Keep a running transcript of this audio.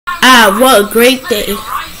Ah, what a great day.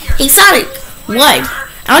 Hey, Sonic. What?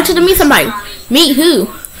 I want you to meet somebody. Meet who?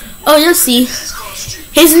 Oh, you'll see.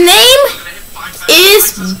 His name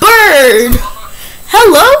is Bird.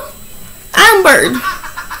 Hello? I'm Bird.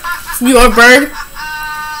 You're Bird?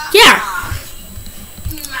 Yeah.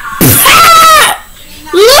 Ah!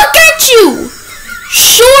 Look at you!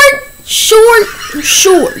 Short.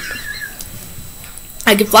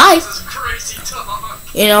 I can fly.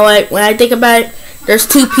 You know what? When I think about it, there's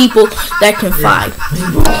two people that can fly.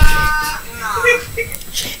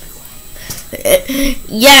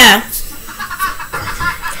 Yeah.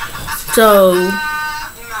 So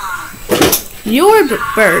you're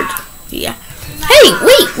Bird. Yeah. Hey,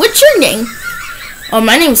 wait. What's your name? Oh,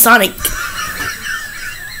 my name's Sonic.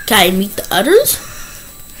 Can I meet the others?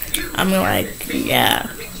 I'm like, yeah.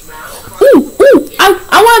 Ooh.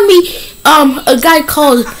 I want to meet a guy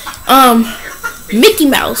called Mickey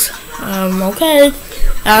Mouse. Okay.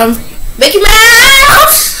 Mickey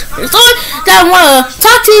Mouse! There's someone that I want to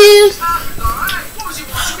talk to you.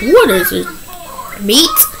 What is it?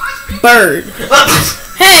 Meet Bird.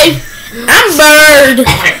 Hey, I'm Bird.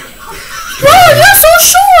 Whoa, you're so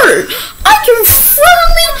short. I can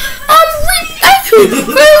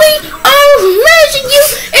really imagine you,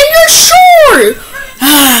 and you're short.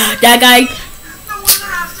 That guy.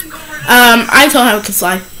 I told him I could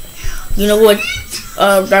fly. You know what?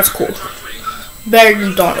 That's cool. Better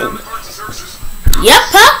than Donald. Yep,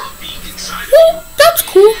 huh? Well, that's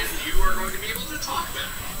cool.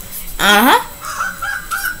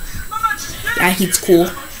 Yeah, he's cool.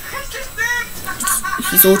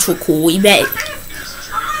 He's ultra cool. We met.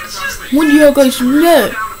 When do you guys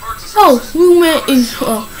met? Oh, we met in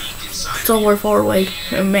somewhere far away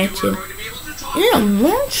in a mansion. In a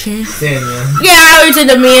mansion? Yeah, I was in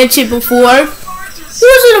a mansion before. You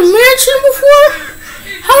was in a mansion before?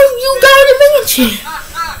 How you got in a mansion?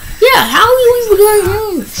 Yeah, how you even got in a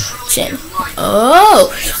mansion?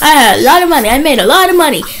 Oh, I had a lot of money. I made a lot of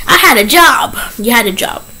money. I had a job. You had a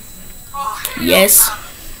job. Yes.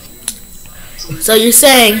 So you're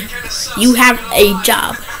saying you have a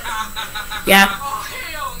job? Yeah.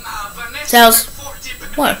 Tells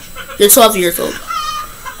what? You're 12 years old.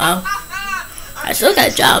 Oh. I still got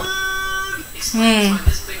a job.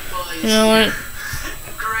 You know what?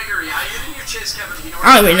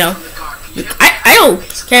 I don't even know. I don't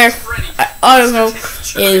care. All I know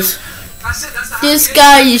is this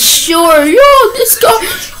guy is short. Yo, this guy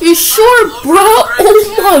is short, bro.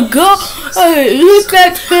 Oh my god. Hey, look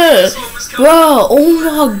at him. Bro, oh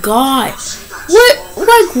my god. What?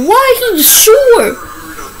 Like, why he's short?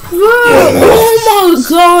 Bro, oh my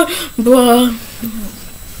god. Bro.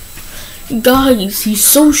 Guys, he's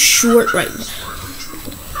so short right now.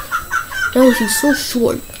 Guys, he's so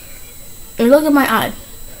short. And look at my eye.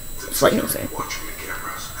 It's like nothing.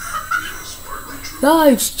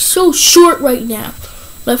 Guys, he's so short right now.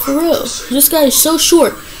 Like, for real. This guy is so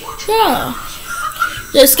short. Yeah.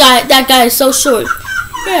 That guy is so short.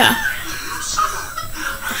 Yeah.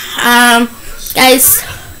 Guys.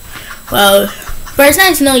 Well, first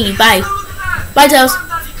nice to know you. Bye. Bye, Tails.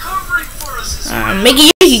 Mickey,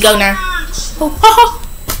 you can go now. Oh,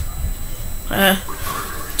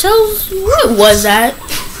 Tails, what was that?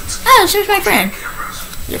 Oh, it's just my friend.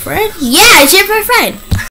 Your friend? Yeah, it's just my friend.